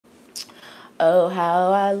Oh,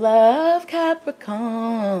 how I love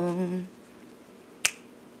Capricorn.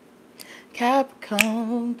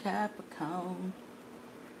 Capricorn, Capricorn.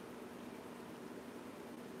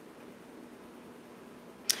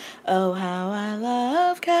 Oh, how I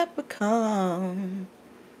love Capricorn.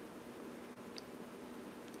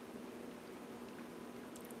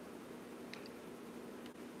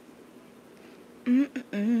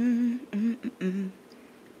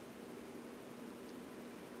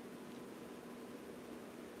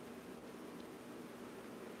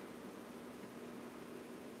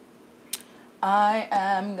 I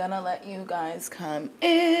am gonna let you guys come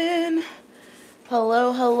in.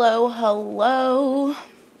 Hello, hello, hello.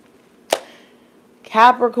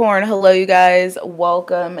 Capricorn, hello, you guys.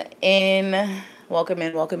 Welcome in. Welcome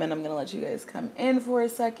in, welcome in. I'm gonna let you guys come in for a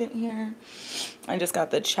second here. I just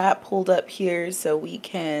got the chat pulled up here so we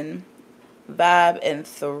can vibe and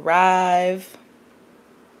thrive.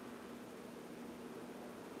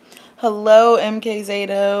 Hello, MK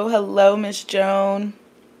Zato. Hello, Miss Joan.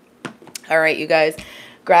 All right, you guys,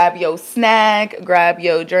 grab your snack, grab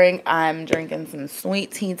your drink. I'm drinking some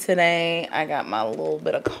sweet tea today. I got my little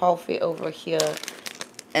bit of coffee over here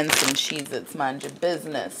and some Cheez-Its. Mind your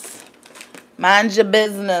business. Mind your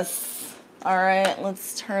business. All right,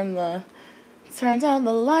 let's turn down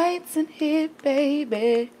the lights in here,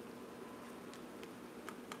 baby.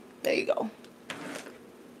 There you go.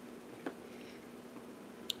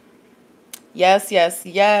 Yes, yes,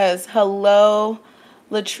 yes. Hello,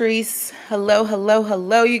 Latrice. Hello, hello,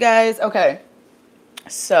 hello, you guys. Okay.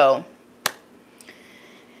 So,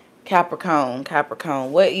 Capricorn,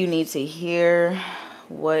 what you need to hear,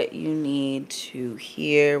 what you need to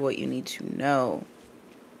hear, what you need to know.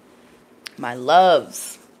 My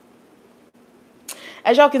loves.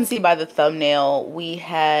 As y'all can see by the thumbnail, we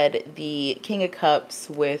had the King of Cups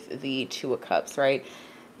with the Two of Cups, right?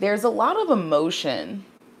 There's a lot of emotion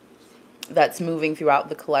that's moving throughout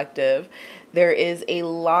the collective. There is a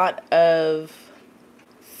lot of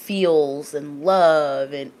feels and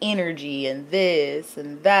love and energy and this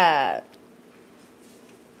and that.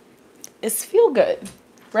 It's feel good,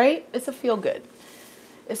 right? It's a feel good.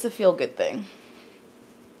 It's a feel good thing.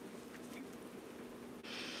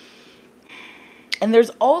 And there's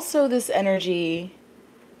also this energy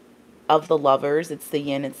of the lovers. It's the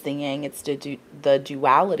yin, it's the yang, it's the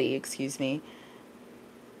duality, excuse me.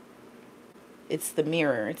 It's the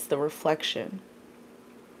mirror, it's the reflection.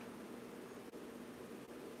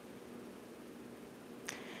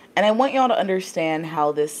 And I want y'all to understand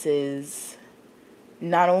how this is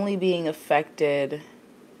not only being affected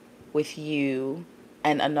with you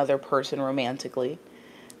and another person romantically,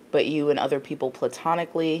 but you and other people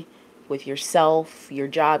platonically, with yourself, your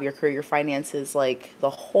job, your career, your finances, like the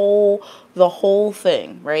whole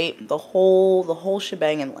thing, right? The whole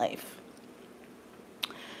shebang in life.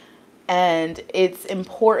 And it's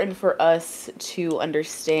important for us to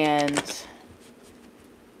understand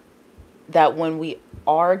that when we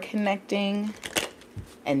are connecting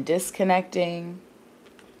and disconnecting,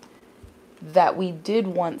 that we did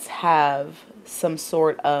once have some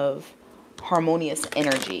sort of harmonious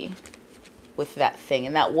energy with that thing.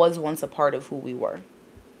 And that was once a part of who we were.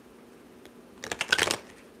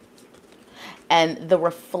 And the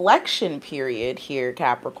reflection period here,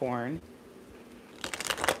 Capricorn,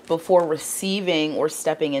 before receiving or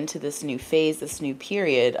stepping into this new phase, this new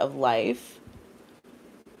period of life,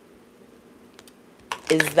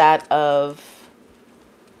 is that of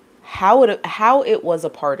how it was a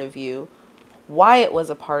part of you, why it was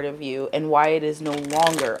a part of you, and why it is no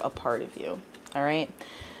longer a part of you. All right.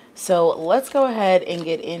 So let's go ahead and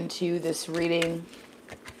get into this reading.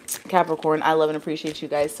 Capricorn, I love and appreciate you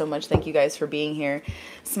guys so much. Thank you guys for being here.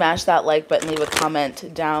 Smash that like button, leave a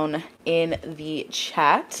comment down in the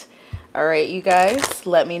chat. All right, you guys,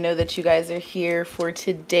 let me know that you guys are here for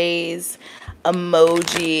today's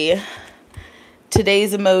emoji.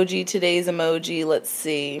 Today's emoji, let's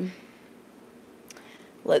see.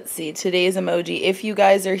 Today's emoji. If you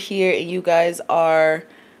guys are here and you guys are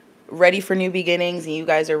ready for new beginnings and you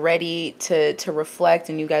guys are ready to reflect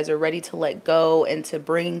and you guys are ready to let go and to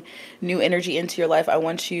bring new energy into your life, I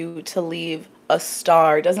want you to leave a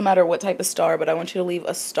star. It doesn't matter what type of star, but I want you to leave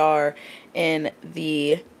a star in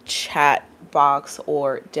the chat box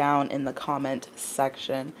or down in the comment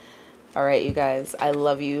section. All right, you guys, I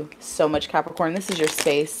love you so much, Capricorn. This is your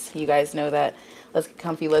space. You guys know that. Let's get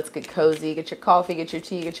comfy. Let's get cozy. Get your coffee, get your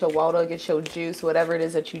tea, get your water, get your juice, whatever it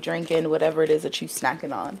is that you drinking, whatever it is that you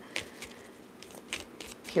snacking on.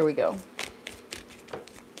 Here we go.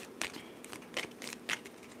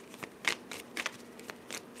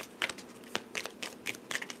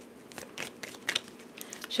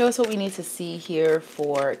 Show us what we need to see here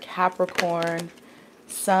for Capricorn.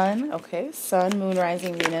 Sun, okay, Sun, Moon,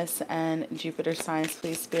 Rising, Venus, and Jupiter signs,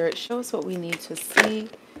 please, Spirit. Show us what we need to see.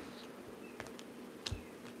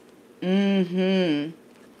 The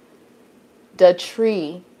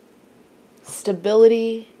tree,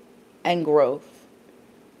 stability and growth.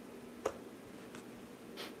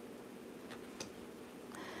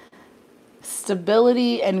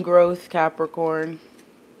 Stability and growth, Capricorn.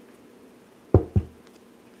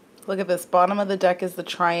 Look at this. Bottom of the deck is the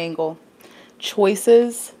triangle.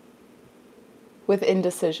 Choices with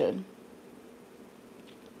indecision.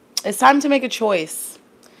 It's time to make a choice,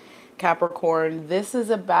 Capricorn. This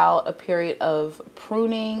is about a period of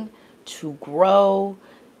pruning to grow,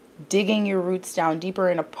 digging your roots down deeper,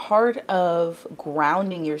 and a part of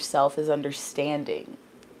grounding yourself is understanding,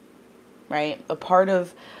 right? A part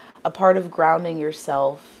of grounding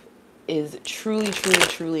yourself is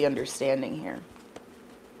truly understanding here.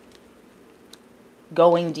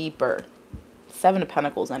 Going deeper. Seven of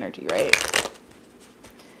Pentacles energy, right?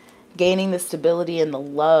 Gaining the stability and the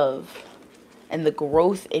love and the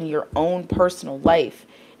growth in your own personal life,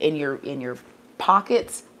 in your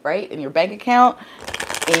pockets, right? In your bank account,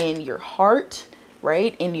 in your heart,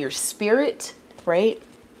 right? In your spirit, right?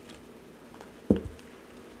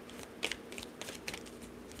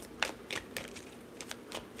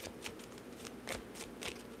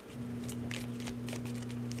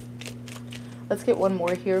 Let's get one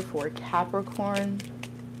more here for Capricorn.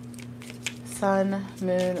 Sun,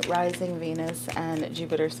 Moon, Rising, Venus, and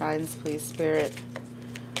Jupiter signs, please, Spirit.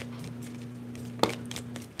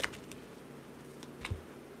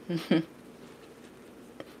 So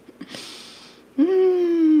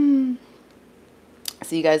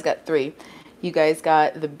you guys got three. You guys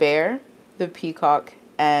got the bear, the peacock,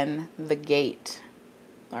 and the gate.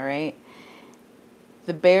 All right.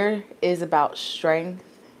 The bear is about strength,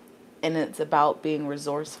 and it's about being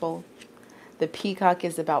resourceful. The peacock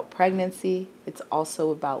is about pregnancy. It's also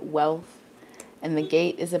about wealth. And the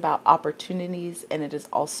gate is about opportunities, and it is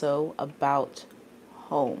also about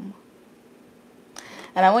home.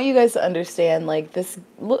 And I want you guys to understand, like, this,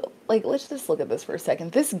 look, like, let's just look at this for a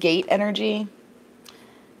second. This gate energy,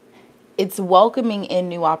 it's welcoming in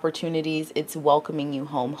new opportunities. It's welcoming you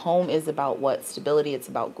home. Home is about what? Stability. It's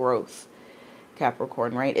about growth,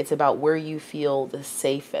 Capricorn, right? It's about where you feel the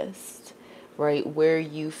safest, right? Where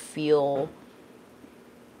you feel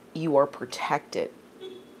you are protected.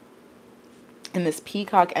 And this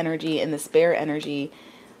peacock energy and this bear energy,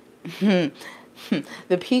 the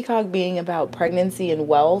peacock being about pregnancy and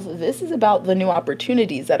wealth, this is about the new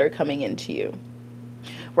opportunities that are coming into you,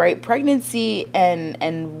 right? Pregnancy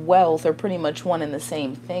and wealth are pretty much one and the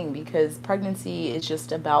same thing, because pregnancy is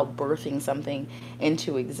just about birthing something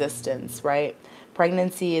into existence, right?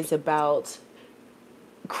 Pregnancy is about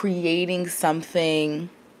creating something.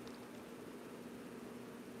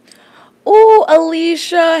 Oh,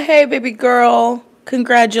 Alicia, hey, baby girl.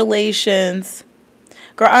 Congratulations.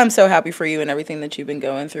 Girl, I'm so happy for you and everything that you've been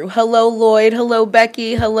going through. Hello, Lloyd. Hello,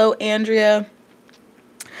 Becky. Hello, Andrea.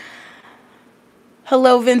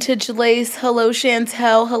 Hello, Vintage Lace. Hello,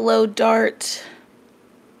 Chantel. Hello, Dart.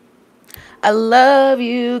 I love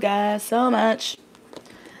you guys so much.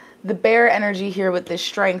 The bear energy here with this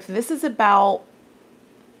strength, this is about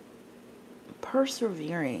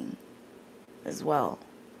persevering as well,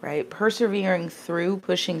 right? Persevering through,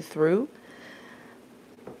 pushing through.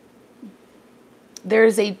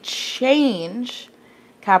 There's a change,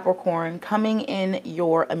 Capricorn, coming in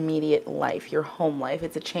your immediate life, your home life.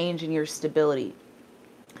 It's a change in your stability.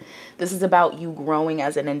 This is about you growing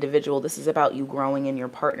as an individual. This is about you growing in your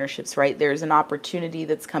partnerships, right? There's an opportunity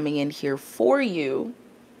that's coming in here for you.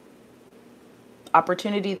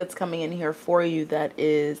 Opportunity that's coming in here for you that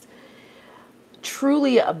is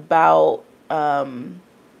truly about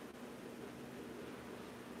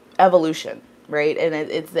evolution, right? And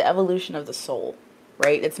it's the evolution of the soul,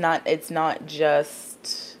 right? It's not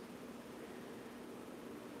just,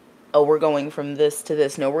 oh, we're going from this to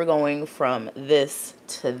this. No, we're going from this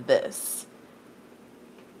to this.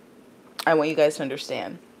 I want you guys to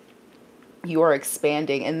understand. You are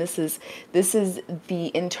expanding, and this is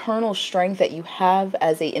the internal strength that you have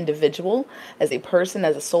as a individual, as a person,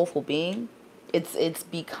 as a soulful being. It's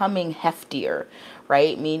becoming heftier,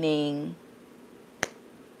 right? Meaning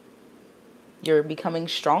you're becoming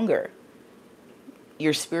stronger.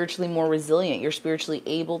 You're spiritually more resilient. You're spiritually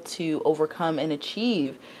able to overcome and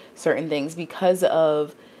achieve certain things because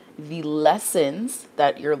of the lessons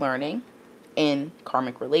that you're learning in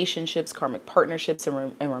karmic relationships, karmic partnerships.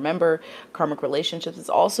 And remember, karmic relationships is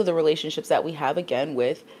also the relationships that we have, again,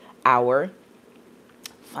 with our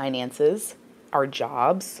finances, our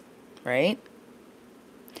jobs, right?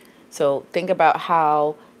 So think about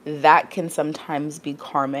how that can sometimes be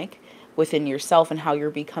karmic within yourself and how you're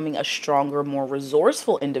becoming a stronger, more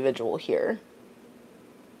resourceful individual here,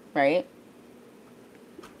 right?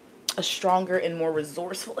 A stronger and more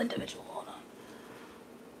resourceful individual. Hold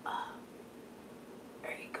on.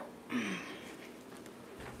 There you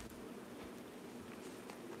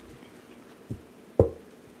go.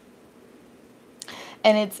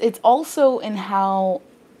 And it's also in how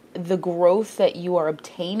the growth that you are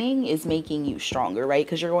obtaining is making you stronger, right?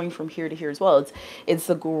 Because you're going from here to here as well. It's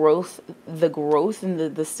the growth and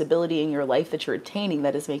the stability in your life that you're attaining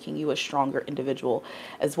that is making you a stronger individual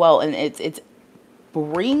as well. And it's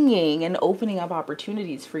bringing and opening up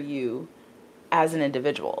opportunities for you as an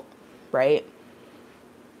individual, right?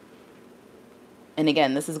 And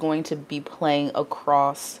again, this is going to be playing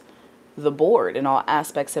across the board in all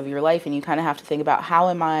aspects of your life. And you kind of have to think about, how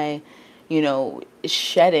am I,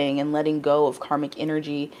 shedding and letting go of karmic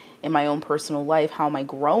energy in my own personal life? How am I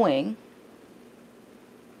growing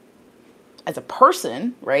as a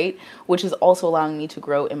person, right? Which is also allowing me to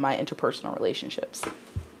grow in my interpersonal relationships.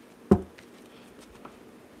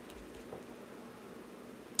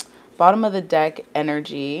 Bottom of the deck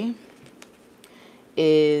energy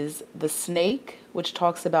is the snake, which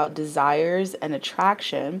talks about desires and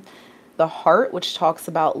attraction, the heart, which talks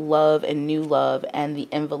about love and new love, and the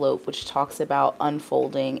envelope, which talks about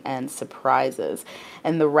unfolding and surprises,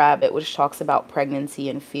 and the rabbit, which talks about pregnancy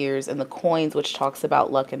and fears, and the coins, which talks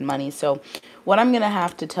about luck and money. So what I'm going to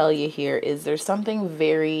have to tell you here is there's something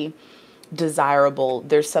very desirable.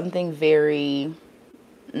 There's something very,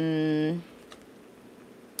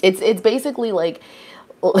 it's basically like,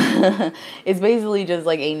 it's basically just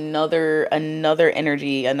like another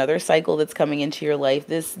energy, another cycle that's coming into your life.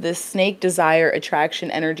 This snake desire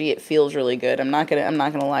attraction energy, it feels really good. I'm not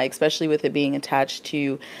gonna lie, especially with it being attached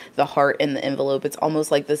to the heart and the envelope. It's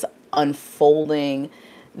almost like this unfolding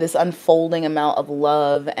amount of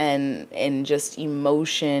love and just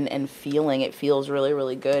emotion and feeling. It feels really,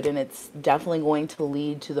 really good, and it's definitely going to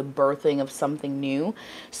lead to the birthing of something new.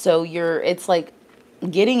 So it's like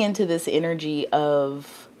getting into this energy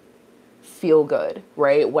of feel good,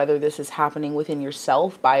 right? Whether this is happening within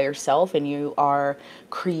yourself, by yourself, and you are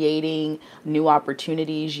creating new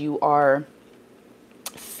opportunities, you are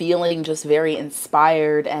feeling just very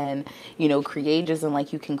inspired and, courageous, and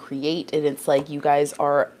like you can create. And it's like you guys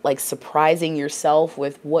are like surprising yourself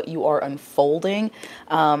with what you are unfolding.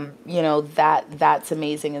 That's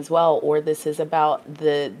amazing as well. Or this is about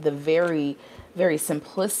the very, very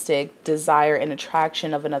simplistic desire and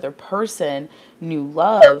attraction of another person, new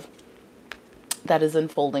love that is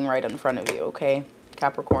unfolding right in front of you, okay,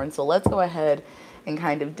 Capricorn? So let's go ahead and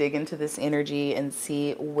kind of dig into this energy and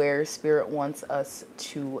see where Spirit wants us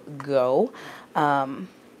to go. Yeah,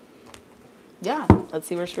 let's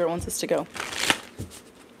see where Spirit wants us to go.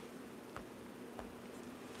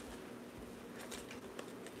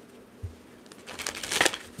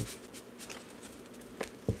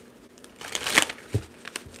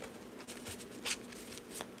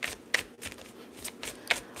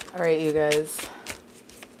 All right, you guys.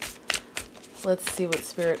 Let's see what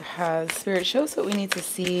Spirit has. Spirit, show us what we need to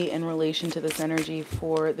see in relation to this energy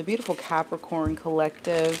for the beautiful Capricorn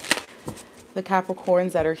collective. The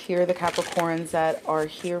Capricorns that are here, the Capricorns that are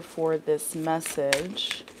here for this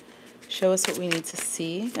message. Show us what we need to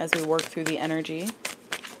see as we work through the energy.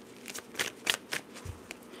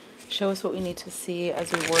 Show us what we need to see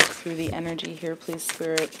as we work through the energy here, please,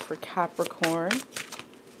 Spirit, for Capricorn.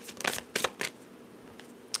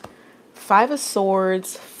 Five of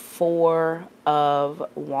Swords, Four of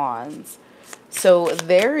Wands. So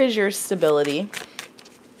there is your stability.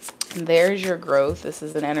 There's your growth. This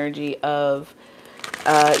is an energy of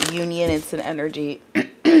union. It's an energy,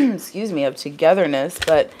 excuse me, of togetherness.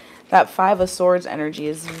 But that Five of Swords energy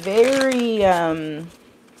is very,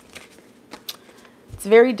 it's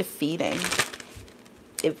very defeating.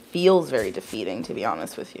 It feels very defeating, to be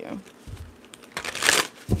honest with you.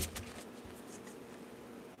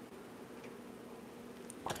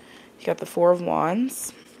 You got the Four of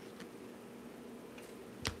Wands.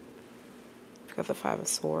 You got the Five of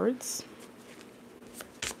Swords.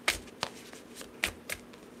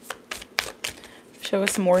 Show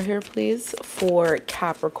us more here, please, for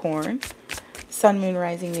Capricorn. Sun, Moon,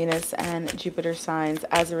 Rising, Venus, and Jupiter signs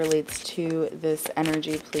as it relates to this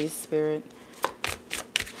energy, please, Spirit.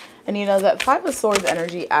 And you know that Five of Swords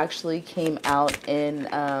energy actually came out in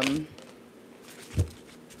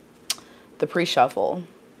the pre-shuffle.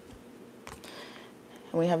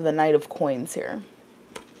 And we have the Knight of Coins here.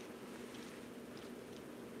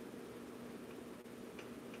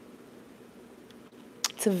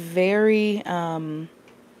 It's a very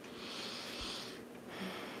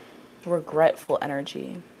regretful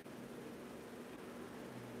energy.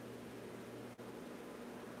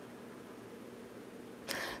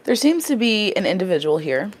 There seems to be an individual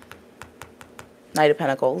here. Knight of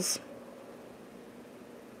Pentacles.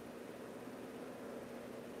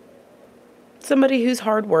 Somebody who's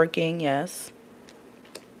hardworking, yes.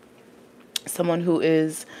 Someone who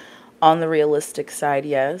is on the realistic side,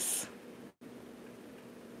 yes.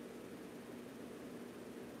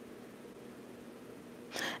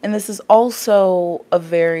 And this is also a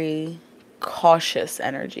very cautious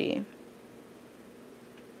energy.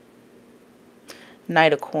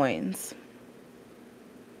 Knight of Coins.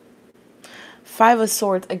 Five of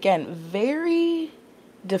Swords, again, very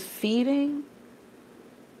defeating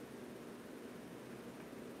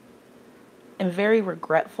and very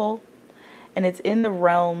regretful. And it's in the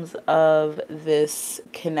realms of this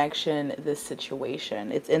connection, this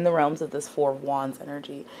situation. It's in the realms of this Four of Wands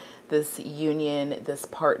energy, this union, this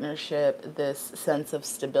partnership, this sense of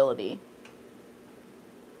stability.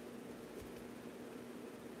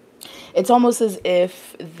 It's almost as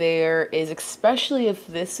if there is, especially if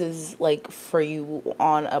this is like for you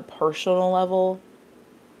on a personal level,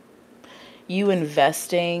 you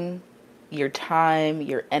investing your time,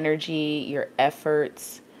 your energy, your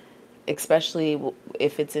efforts, especially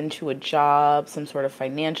if it's into a job, some sort of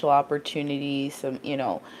financial opportunity, some, you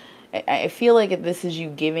know, I feel like this is you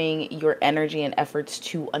giving your energy and efforts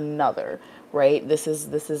to another, right? This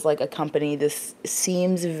is like a company. This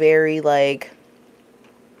seems very like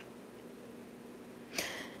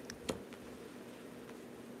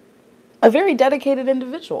a very dedicated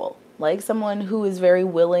individual, like someone who is very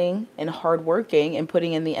willing and hardworking and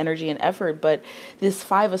putting in the energy and effort. But this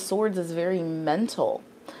Five of Swords is very mental,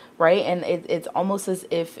 right? And it's almost as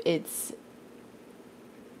if it's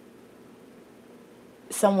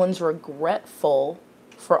someone's regretful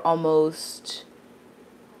for almost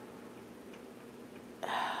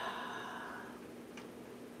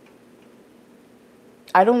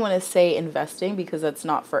I don't want to say investing because that's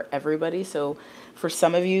not for everybody. So for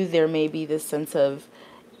some of you, there may be this sense of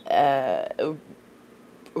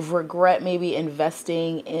regret, maybe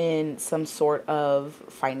investing in some sort of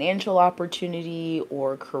financial opportunity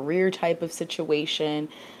or career type of situation.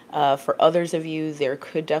 For others of you, there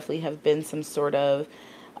could definitely have been some sort of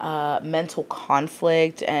mental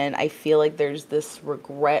conflict, and I feel like there's this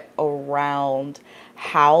regret around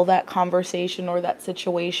how that conversation or that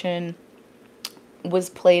situation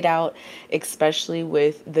was played out, especially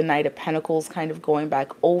with the Knight of Pentacles kind of going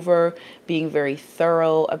back over, being very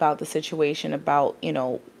thorough about the situation, about, you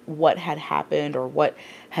know, what had happened or what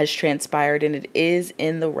has transpired. And it is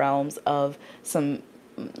in the realms of some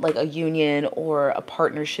like a union or a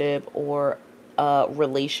partnership or a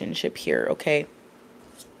relationship here, okay?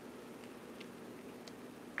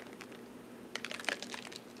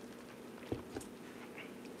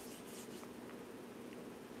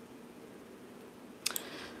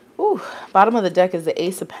 Ooh, bottom of the deck is the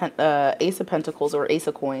Ace of Pentacles or Ace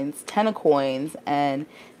of Coins, Ten of Coins, and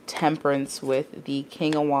Temperance with the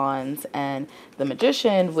King of Wands, and the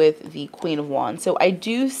Magician with the Queen of Wands. So I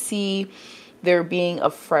do see there being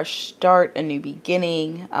a fresh start, a new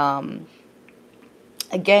beginning.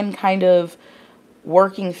 Again, kind of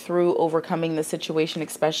working through overcoming the situation,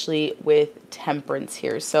 especially with Temperance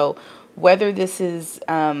here. So whether this is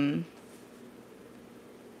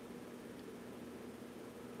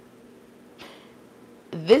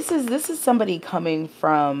this is somebody coming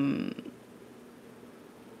from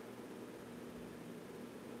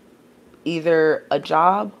either a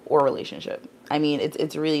job or a relationship. I mean,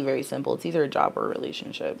 it's really very simple. It's either a job or a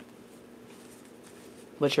relationship,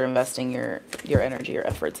 which you're investing your energy, your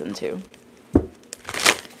efforts into. All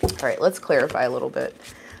right, let's clarify a little bit.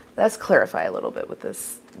 Let's clarify a little bit with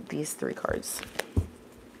these three cards.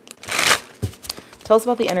 Tell us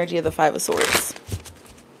about the energy of the Five of Swords.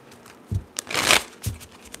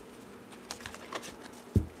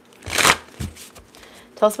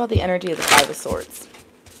 Tell us about the energy of the Five of Swords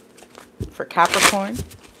for Capricorn.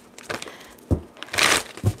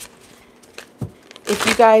 If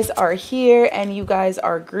you guys are here and you guys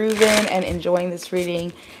are grooving and enjoying this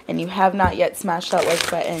reading and you have not yet smashed that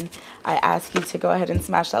like button, I ask you to go ahead and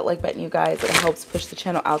smash that like button, you guys. It helps push the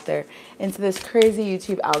channel out there into this crazy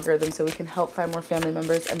YouTube algorithm so we can help find more family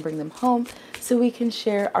members and bring them home so we can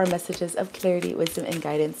share our messages of clarity, wisdom, and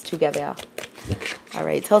guidance together. All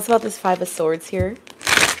right, tell us about this Five of Swords here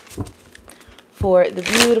for the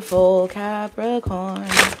beautiful Capricorn.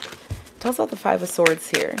 Tell us about the Five of Swords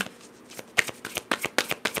here.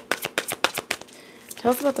 Tell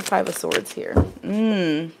us about the Five of Swords here.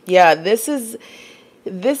 Yeah, this is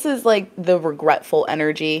this is like the regretful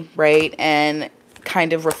energy, right? And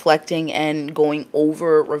kind of reflecting and going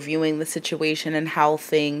over, reviewing the situation and how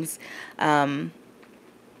things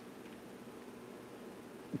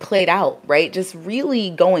played out, right? Just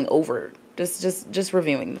really going over, just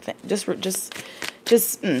reviewing the thing.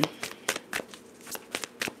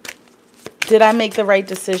 Did I make the right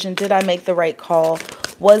decision? Did I make the right call?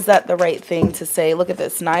 Was that the right thing to say? Look at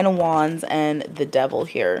this, 9 of Wands and the Devil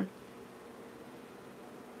here.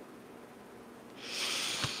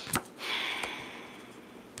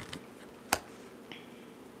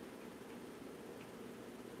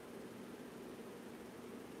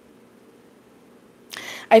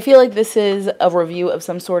 I feel like this is a review of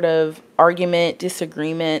some sort of argument,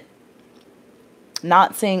 disagreement,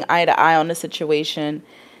 not seeing eye to eye on a situation,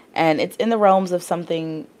 and it's in the realms of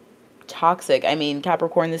something toxic. I mean,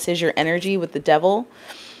 Capricorn, this is your energy with the Devil.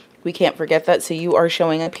 We can't forget that. So you are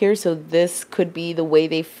showing up here. So this could be the way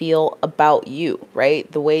they feel about you, right?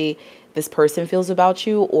 The way this person feels about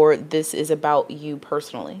you, or this is about you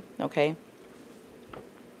personally, okay?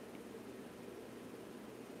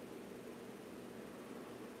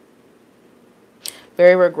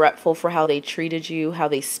 Very regretful for how they treated you, how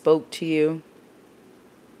they spoke to you.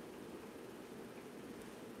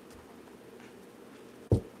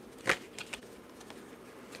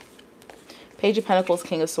 Page of Pentacles,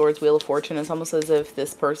 King of Swords, Wheel of Fortune. It's almost as if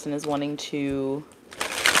this person is wanting to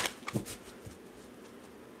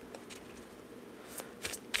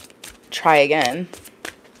try again.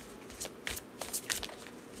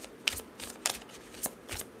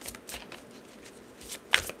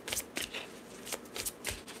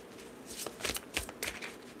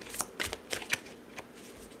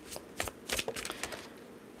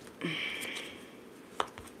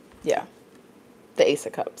 Yeah, the Ace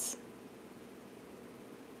of Cups.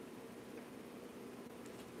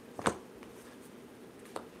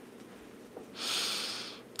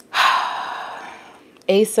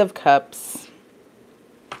 Ace of Cups.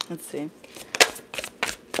 Let's see.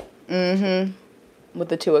 With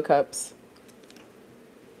the Two of Cups.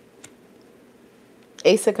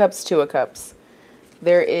 Ace of Cups, Two of Cups.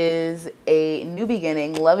 There is a new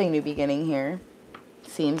beginning, loving new beginning here.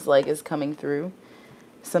 Seems like is coming through.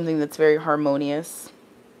 Something that's very harmonious.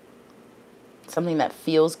 Something that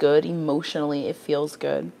feels good. Emotionally, it feels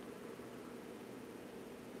good.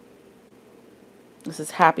 This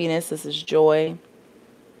is happiness. This is joy.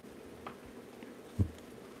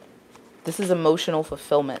 This is emotional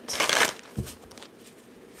fulfillment.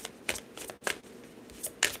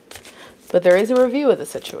 But there is a review of the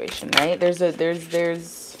situation, right? There's a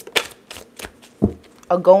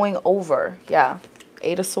going over. Yeah.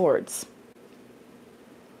 8 of Swords.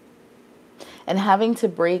 And having to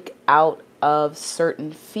break out of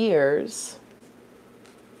certain fears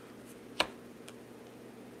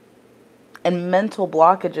and mental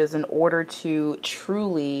blockages in order to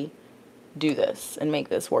truly do this and make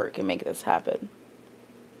this work and make this happen.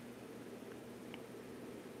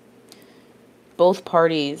 Both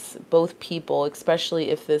parties, both people, especially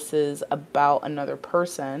if this is about another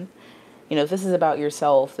person, you know, if this is about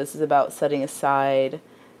yourself, this is about setting aside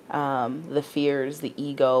the fears, the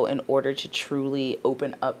ego, in order to truly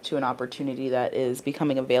open up to an opportunity that is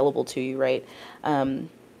becoming available to you, right? And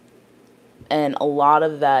a lot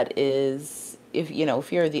of that is, if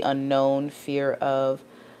you're the unknown, fear of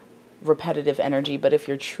repetitive energy. But if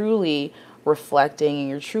you're truly reflecting and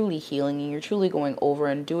you're truly healing and you're truly going over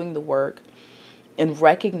and doing the work and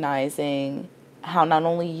recognizing how not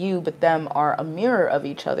only you but them are a mirror of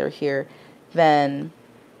each other here, then,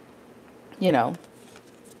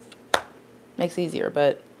 makes it easier.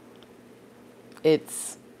 But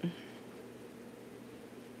it's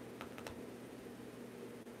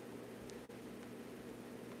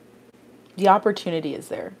the opportunity is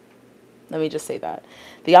there. Let me just say that.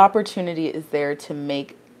 The opportunity is there to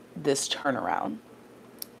make this turnaround.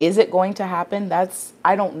 Is it going to happen?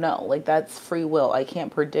 I don't know. Like, that's free will. I can't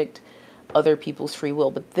predict other people's free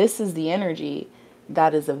will. But this is the energy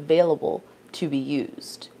that is available to be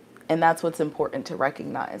used. And that's what's important to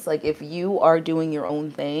recognize. Like, if you are doing your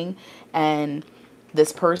own thing and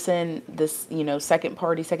this person, this, second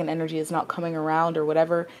party, second energy is not coming around or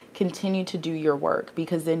whatever, continue to do your work,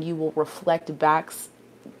 because then you will reflect back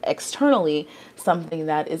externally something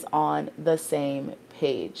that is on the same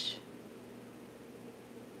page.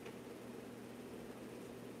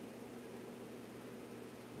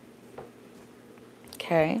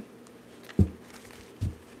 Okay.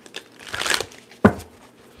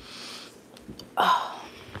 Oh.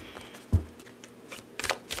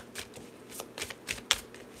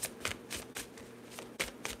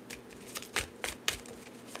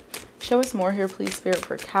 Show us more here, please, Spirit,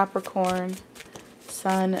 for Capricorn,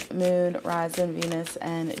 Sun, Moon, Rising, Venus,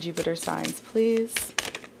 and Jupiter signs, please.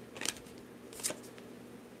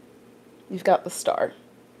 You've got the Star.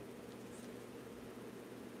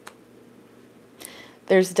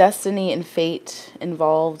 There's destiny and fate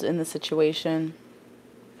involved in the situation.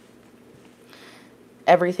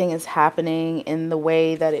 Everything is happening in the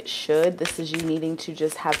way that it should. This is you needing to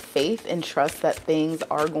just have faith and trust that things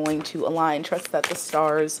are going to align. Trust that the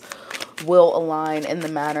stars will align in the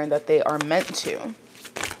manner that they are meant to.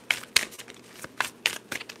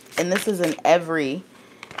 And this is in every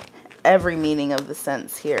meaning of the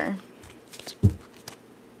sense here.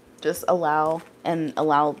 Just allow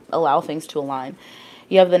things to align.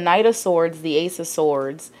 You have the Knight of Swords, the Ace of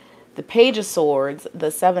Swords, the Page of Swords,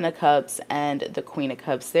 the Seven of Cups, and the Queen of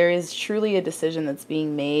Cups. There is truly a decision that's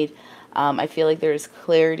being made. I feel like there's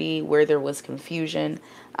clarity where there was confusion.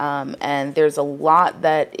 And there's a lot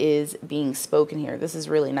that is being spoken here. This is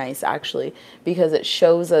really nice, actually, because it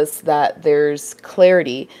shows us that there's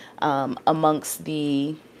clarity amongst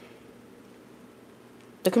the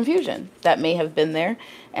confusion that may have been there.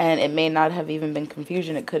 And it may not have even been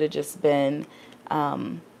confusion. It could have just been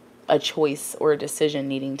a choice or a decision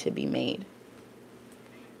needing to be made.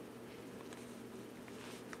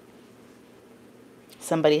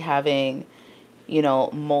 Somebody having, you know,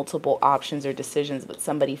 multiple options or decisions, but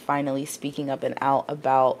somebody finally speaking up and out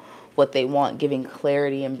about what they want, giving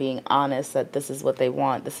clarity and being honest that this is what they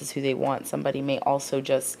want, this is who they want. Somebody may also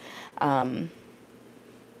just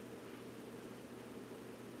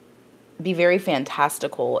be very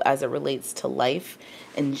fantastical as it relates to life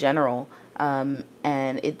in general. And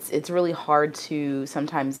it's really hard to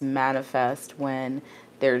sometimes manifest when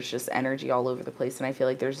there's just energy all over the place. And I feel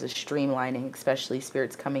like there's a streamlining, especially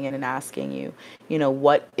spirits coming in and asking you, you know,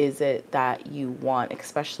 what is it that you want,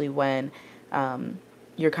 especially when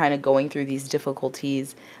you're kind of going through these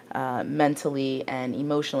difficulties mentally and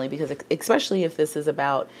emotionally, because especially if this is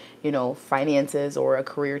about, you know, finances or a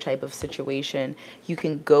career type of situation, you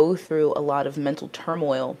can go through a lot of mental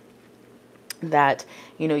turmoil that,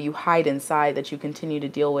 you know, you hide inside, that you continue to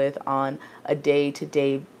deal with on a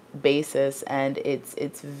day-to-day basis. And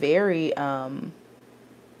it's very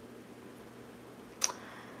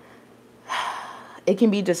it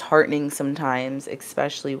can be disheartening sometimes,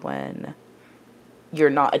 especially when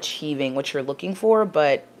you're not achieving what you're looking for.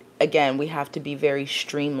 But again, we have to be very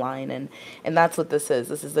streamlined, and that's what this is.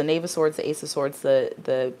 This is the Knave of Swords, the Ace of Swords,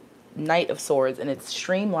 the Knight of Swords, and it's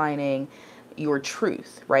streamlining your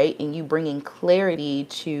truth, right? And you bringing clarity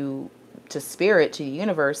to spirit, to the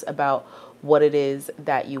universe, about what it is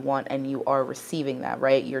that you want, and you are receiving that,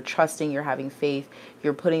 right? You're trusting, you're having faith,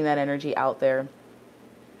 you're putting that energy out there,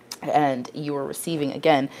 and you are receiving,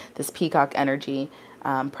 again, this peacock energy,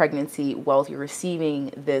 pregnancy, wealth. You're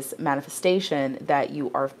receiving this manifestation that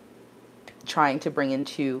you are trying to bring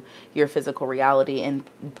into your physical reality. And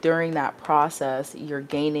during that process, you're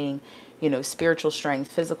gaining, you know, spiritual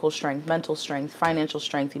strength, physical strength, mental strength, financial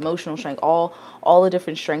strength, emotional strength, all the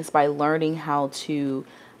different strengths, by learning how to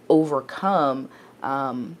overcome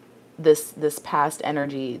this past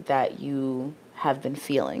energy that you have been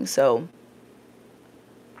feeling. So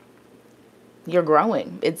you're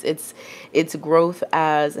growing. It's growth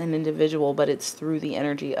as an individual, but it's through the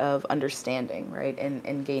energy of understanding, right?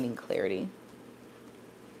 And gaining clarity.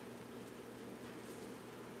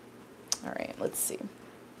 All right, let's see.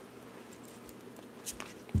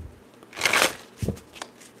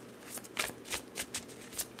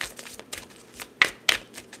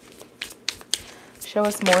 Show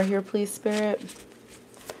us more here, please, Spirit.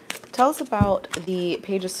 Tell us about the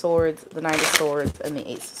Page of Swords, the Knight of Swords, and the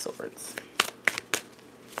Ace of Swords.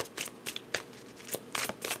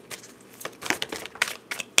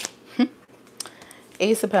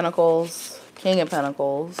 Ace of Pentacles, King of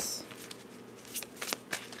Pentacles.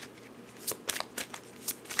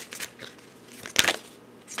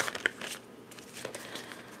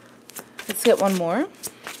 Let's get one more.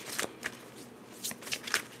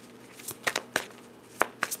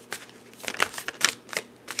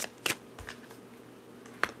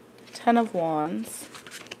 Ten of Wands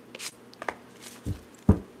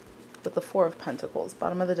with the Four of Pentacles.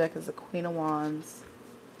 Bottom of the deck is the Queen of Wands,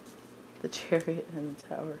 the Chariot, and the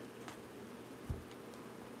Tower.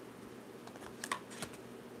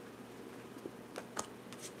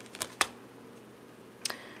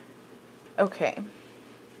 Okay.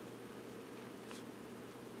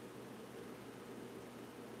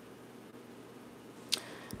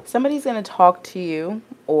 Somebody's going to talk to you,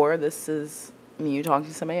 or this is you talking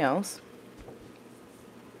to somebody else,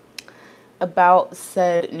 about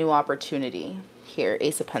said new opportunity here.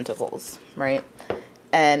 Ace of Pentacles, right?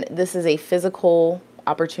 And this is a physical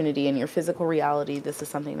opportunity in your physical reality. This is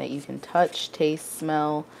something that you can touch, taste,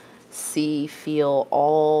 smell, see, feel,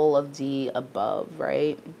 all of the above,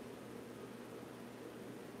 right?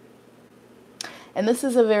 And this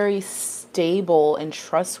is a very stable and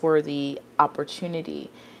trustworthy opportunity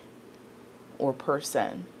or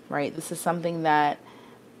person, right? This is something that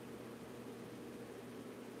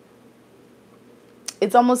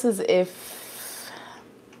it's almost as if,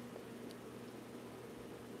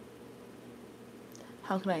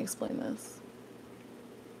 how can I explain this?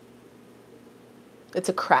 It's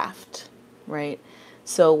a craft, right?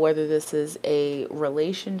 So whether this is a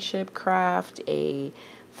relationship craft, a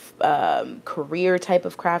career type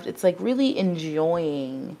of craft, it's like really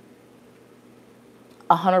enjoying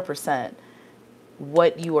 100%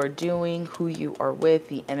 what you are doing, who you are with,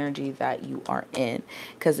 the energy that you are in,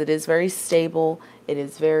 because it is very stable, it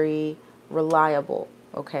is very reliable,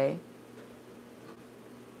 okay?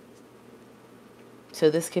 So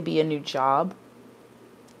this could be a new job.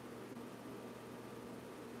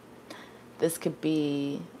 This could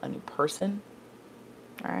be a new person,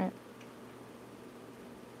 all right?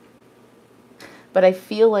 But I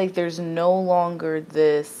feel like there's no longer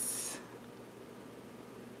this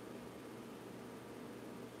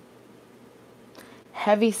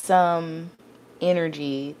heavy-some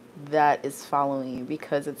energy that is following you,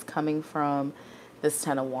 because it's coming from this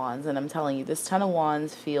Ten of Wands. And I'm telling you, this Ten of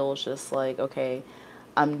Wands feels just like, okay,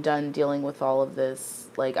 I'm done dealing with all of this.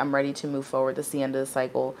 Like, I'm ready to move forward. This is the end of the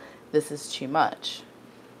cycle. This is too much,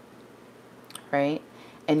 right?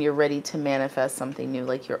 And you're ready to manifest something new.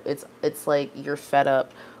 Like it's like you're fed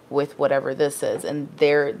up with whatever this is. And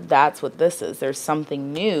that's what this is. There's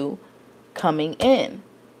something new coming in.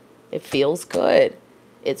 It feels good.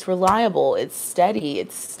 It's reliable. It's steady.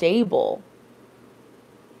 It's stable.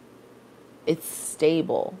 It's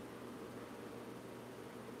stable.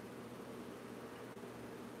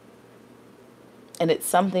 And it's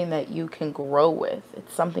something that you can grow with.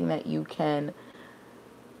 It's something that you can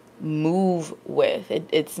move with.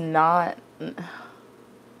 It's not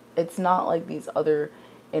like these other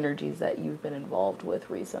energies that you've been involved with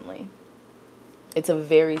recently. It's a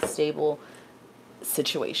very stable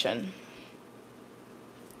situation.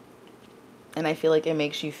 And I feel like it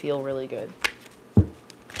makes you feel really good.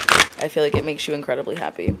 I feel like it makes you incredibly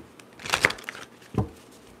happy.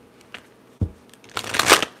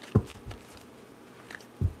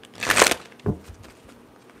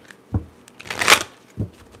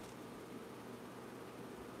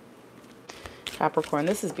 Capricorn,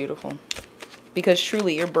 this is beautiful, because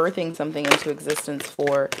truly you're birthing something into existence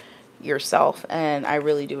for yourself, and I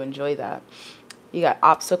really do enjoy that. You got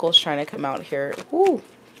obstacles trying to come out here. Ooh,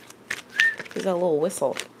 there's that little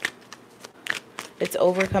whistle. It's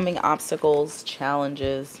overcoming obstacles,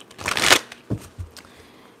 challenges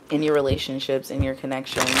in your relationships, in your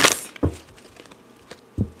connections.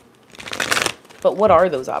 But what are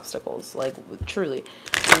those obstacles? Like, truly,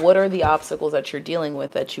 what are the obstacles that you're dealing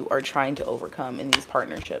with that you are trying to overcome in these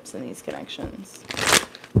partnerships, in these connections?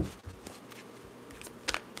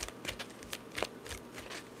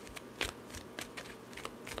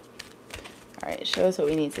 All right, show us what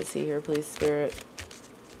we need to see here, please, Spirit.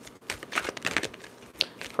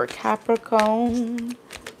 For Capricorn.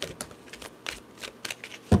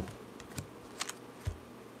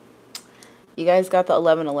 You guys got the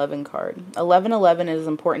 1111 card. 1111 is an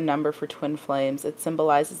important number for twin flames. It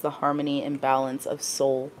symbolizes the harmony and balance of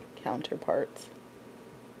soul counterparts.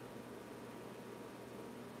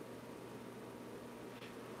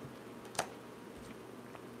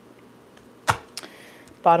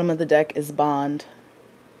 Bottom of the deck is bond.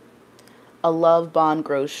 A love bond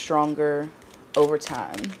grows stronger over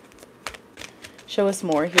time. Show us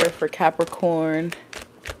more here for Capricorn.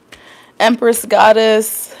 Empress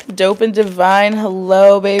Goddess, Dope and Divine,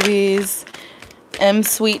 hello babies. M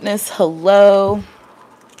Sweetness, hello.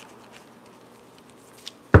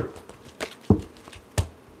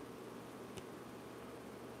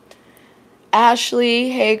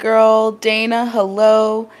 Ashley, hey girl. Dana,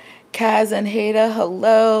 hello. Kaz and Hada,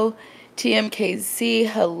 hello. TMKZ,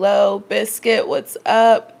 hello. Biscuit, what's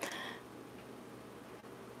up?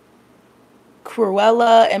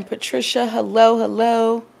 Cruella and Patricia, hello,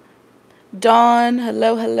 hello. Dawn,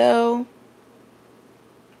 hello, hello.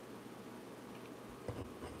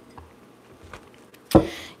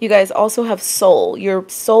 You guys also have soul. Your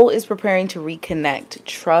soul is preparing to reconnect.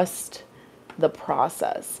 Trust the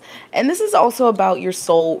process. And this is also about your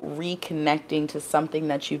soul reconnecting to something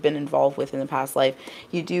that you've been involved with in the past life.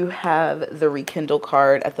 You do have the rekindle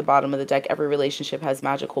card at the bottom of the deck. Every relationship has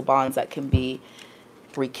magical bonds that can be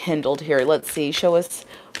rekindled here. Let's see. Show us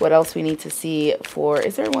what else we need to see for...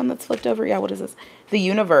 Is there one that's flipped over? Yeah, what is this? The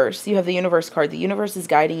universe. You have the universe card. The universe is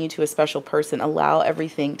guiding you to a special person. Allow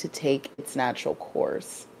everything to take its natural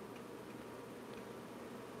course.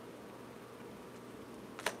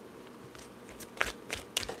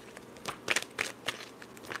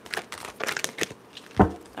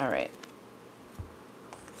 All right.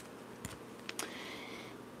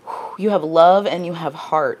 You have love and you have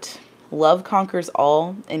heart. Love conquers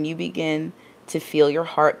all, and you begin to feel your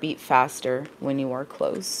heart beat faster when you are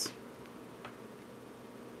close.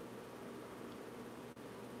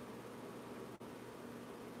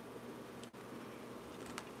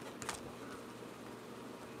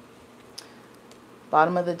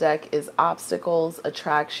 Bottom of the deck is obstacles,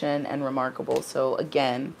 attraction, and remarkable. So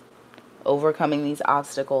again, overcoming these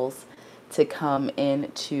obstacles to come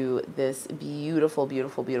into this beautiful,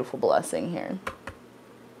 beautiful, beautiful blessing here.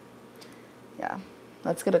 Yeah,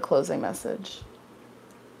 let's get a closing message.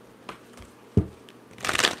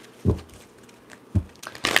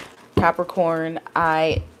 Capricorn,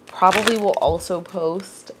 I probably will also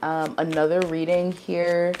post another reading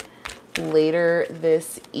here later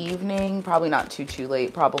this evening. Probably not too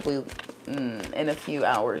late, probably in a few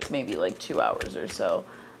hours, maybe like 2 hours or so.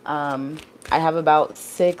 I have about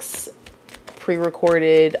 6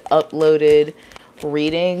 pre-recorded, uploaded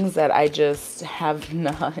readings that I just have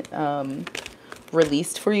not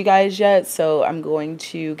released for you guys yet. So I'm going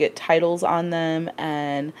to get titles on them,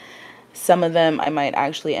 and some of them I might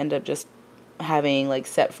actually end up just having like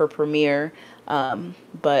set for premiere.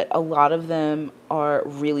 But a lot of them are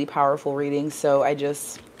really powerful readings. So I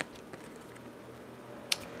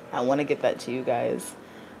want to get that to you guys.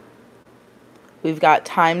 We've got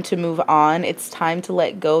time to move on. It's time to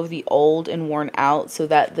let go of the old and worn out so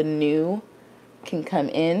that the new can come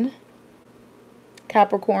in,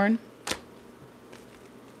 Capricorn.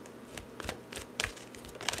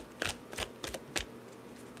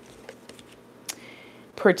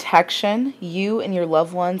 Protection. You and your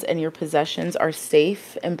loved ones and your possessions are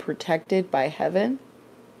safe and protected by heaven.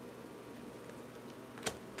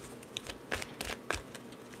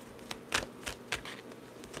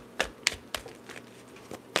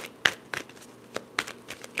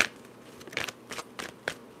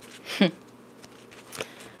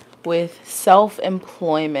 With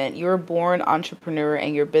self-employment, you're a born entrepreneur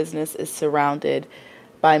and your business is surrounded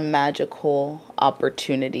by magical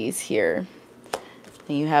opportunities here.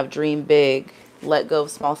 And you have dream big, let go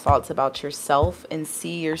of small thoughts about yourself and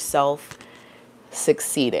see yourself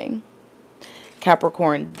succeeding.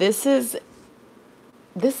 Capricorn, this is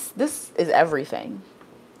everything,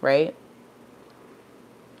 right?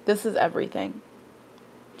 This is everything.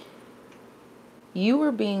 You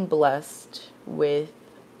are being blessed with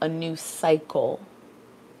a new cycle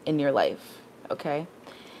in your life, okay?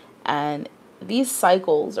 And these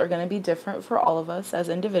cycles are going to be different for all of us as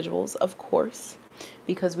individuals, of course,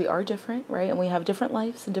 because we are different, right? And we have different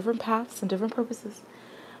lives and different paths and different purposes.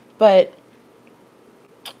 But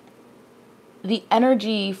the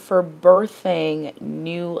energy for birthing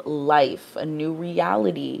new life, a new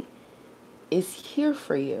reality, is here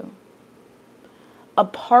for you. A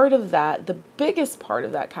part of that, the biggest part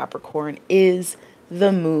of that, Capricorn, is the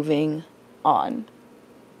moving on.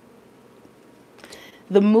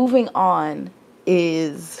 The moving on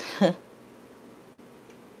is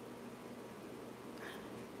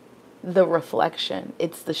the reflection.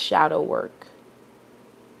 It's the shadow work.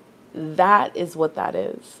 That is what that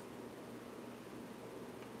is.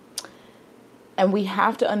 And we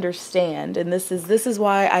have to understand, and this is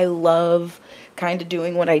why I love kind of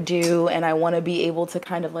doing what I do, and I want to be able to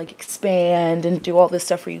kind of like expand and do all this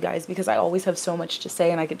stuff for you guys, because I always have so much to say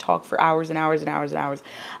and I could talk for hours and hours and hours and hours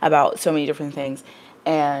about so many different things.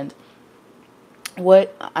 And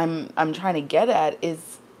what I'm trying to get at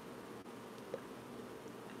is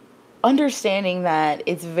understanding that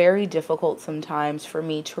it's very difficult sometimes for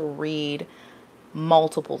me to read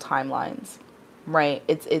multiple timelines, right?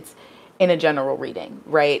 It's in a general reading,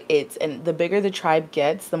 right? And the bigger the tribe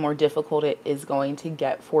gets, the more difficult it is going to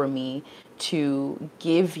get for me to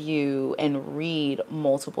give you and read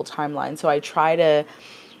multiple timelines. So I try to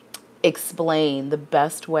explain the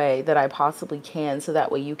best way that I possibly can, so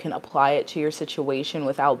that way you can apply it to your situation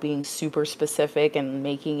without being super specific and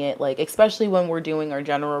making it like, especially when we're doing our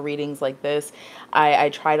general readings like this, I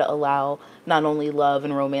try to allow not only love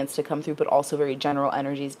and romance to come through, but also very general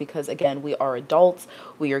energies, because again, we are adults,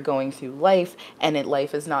 we are going through life, and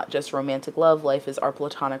life is not just romantic love, life is our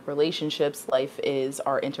platonic relationships, life is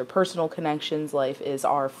our interpersonal connections, life is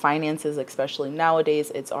our finances, especially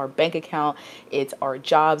nowadays, it's our bank account, it's our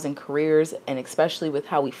jobs and careers, careers, and especially with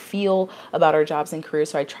how we feel about our jobs and careers.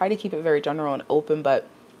 So I try to keep it very general and open, but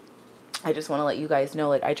I just want to let you guys know,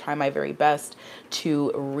 like, I try my very best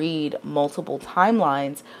to read multiple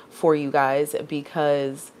timelines for you guys,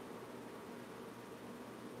 because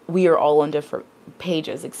we are all on different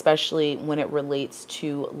pages, especially when it relates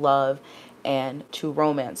to love and to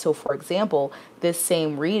romance. So for example, this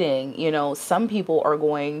same reading, you know, some people are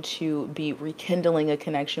going to be rekindling a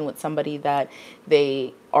connection with somebody that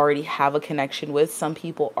they already have a connection with. Some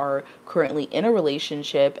people are currently in a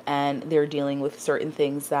relationship and they're dealing with certain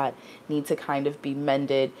things that need to kind of be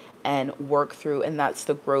mended and work through. And that's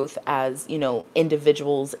the growth as, you know,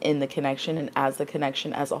 individuals in the connection and as the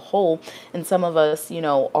connection as a whole. And some of us, you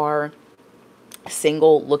know, are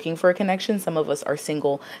single looking for a connection. Some of us are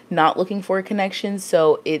single not looking for a connection.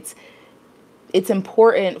 So it's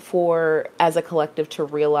important for, as a collective, to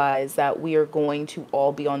realize that we are going to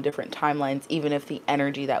all be on different timelines, even if the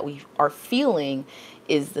energy that we are feeling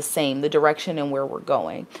is the same, the direction and where we're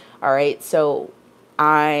going. All right. So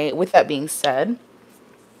with that being said,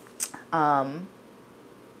 I'm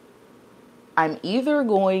either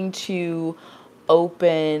going to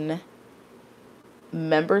open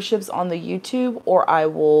memberships on the YouTube, or I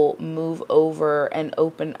will move over and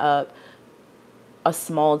open up a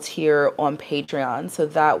small tier on Patreon. So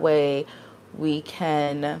that way we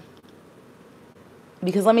can,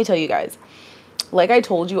 because let me tell you guys, like I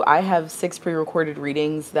told you, I have 6 pre-recorded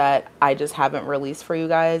readings that I just haven't released for you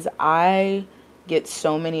guys. I get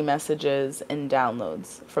so many messages and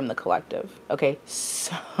downloads from the collective. Okay,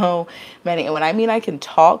 so many. And when I mean I can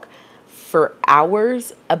talk for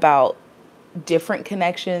hours about different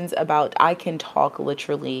connections, I can talk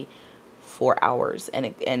literally for hours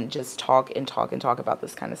and just talk about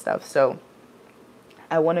this kind of stuff. So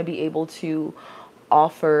I want to be able to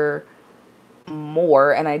offer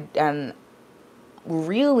more, and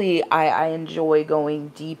really I enjoy going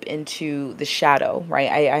deep into the shadow,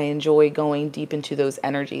 right? I enjoy going deep into those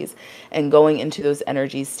energies, and going into those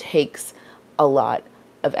energies takes a lot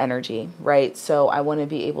of energy, right? So I want to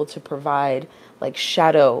be able to provide like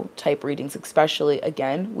shadow type readings, especially,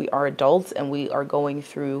 again, we are adults and we are going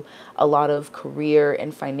through a lot of career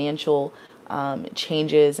and financial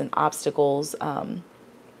changes and obstacles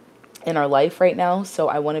in our life right now. So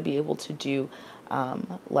I want to be able to do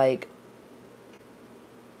like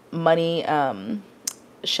money,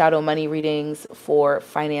 shadow money readings for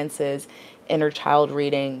finances, inner child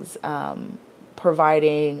readings,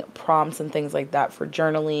 providing prompts and things like that for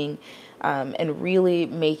journaling, and really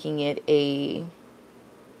making it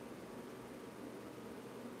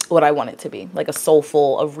what I want it to be, like a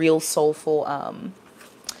real soulful,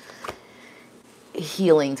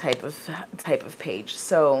 healing type of page.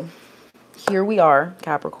 So here we are,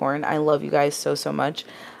 Capricorn. I love you guys so much.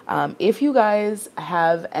 If you guys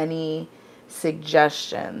have any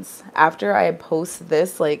suggestions after I post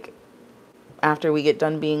this, like after we get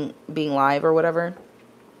done being live or whatever,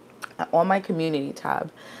 on my community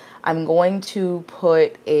tab, I'm going to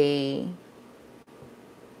put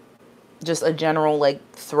just a general like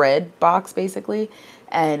thread box basically,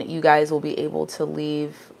 and you guys will be able to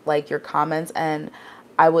leave like your comments, and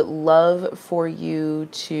I would love for you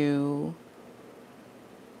to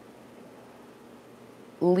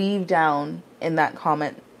leave down in that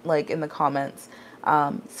comment, like in the comments,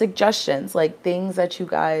 suggestions, like things that you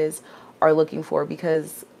guys are looking for,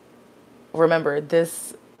 because remember,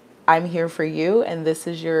 I'm here for you, and this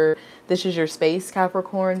is your space,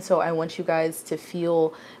 Capricorn. So I want you guys to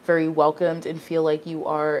feel very welcomed and feel like you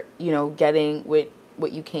are, you know, getting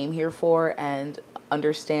what you came here for, and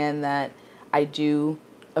understand that I do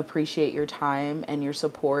appreciate your time and your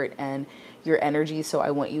support and your energy. So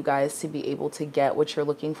I want you guys to be able to get what you're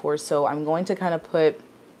looking for. So I'm going to kind of put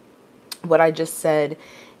what I just said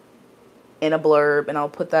in a blurb, and I'll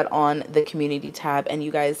put that on the community tab, and you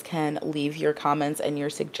guys can leave your comments and your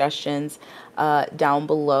suggestions down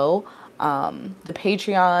below. The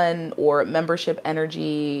Patreon or membership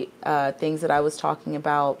energy things that I was talking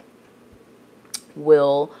about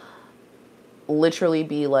will literally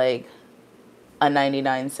be like a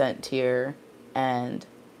 99-cent tier and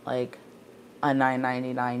like a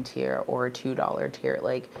 $9.99 tier or a $2 tier,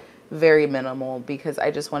 like very minimal, because I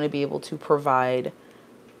just want to be able to provide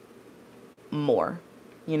more.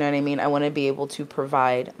 You know what I mean? I want to be able to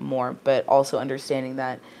provide more, but also understanding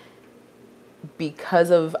that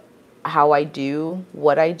because of how I do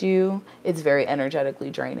what I do, it's very energetically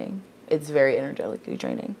draining. It's very energetically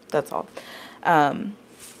draining. That's all.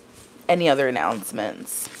 Any other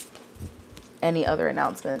announcements?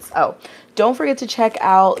 Oh, don't forget to check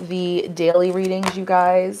out the daily readings, you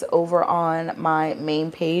guys, over on my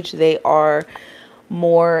main page. They are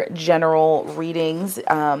more general readings.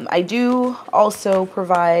 I do also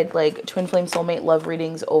provide like twin flame soulmate love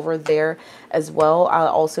readings over there as well. I'll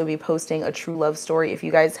also be posting a true love story. If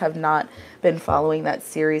you guys have not been following that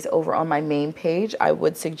series over on my main page, I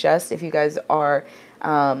would suggest, if you guys are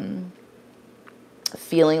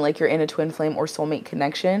feeling like you're in a twin flame or soulmate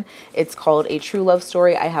connection, it's called A True Love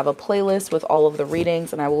Story. I have a playlist with all of the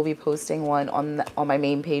readings, and I will be posting one on my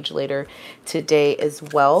main page later today as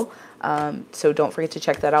well. So don't forget to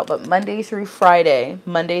check that out. But Monday through Friday,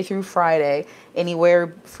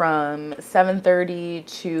 anywhere from 7:30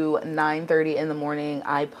 to 9:30 in the morning,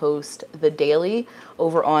 I post the daily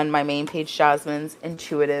over on my main page, Jasmine's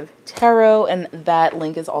Intuitive Tarot, and that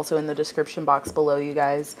link is also in the description box below, you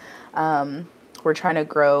guys. We're trying to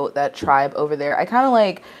grow that tribe over there. I kind of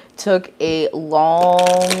like took a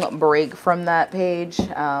long break from that page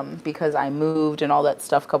because I moved and all that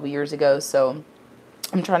stuff a couple years ago. So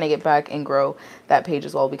I'm trying to get back and grow that page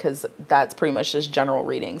as well, because that's pretty much just general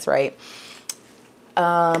readings, right?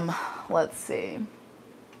 Let's see.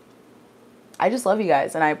 I just love you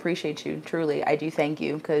guys, and I appreciate you. Truly, I do thank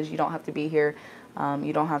you, because you don't have to be here.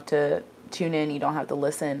 You don't have to tune in. You don't have to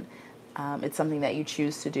listen. It's something that you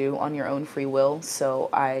choose to do on your own free will. So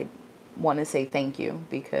I want to say thank you,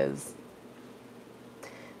 because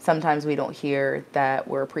sometimes we don't hear that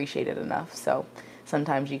we're appreciated enough. So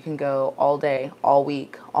sometimes you can go all day, all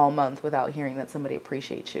week, all month without hearing that somebody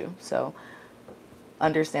appreciates you. So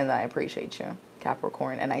understand that I appreciate you,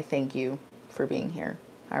 Capricorn, and I thank you for being here.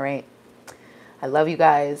 All right. I love you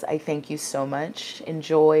guys. I thank you so much.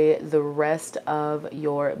 Enjoy the rest of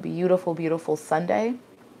your beautiful, beautiful Sunday.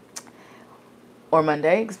 Or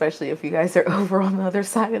Monday, especially if you guys are over on the other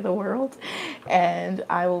side of the world. And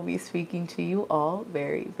I will be speaking to you all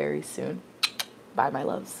very, very soon. Bye, my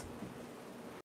loves.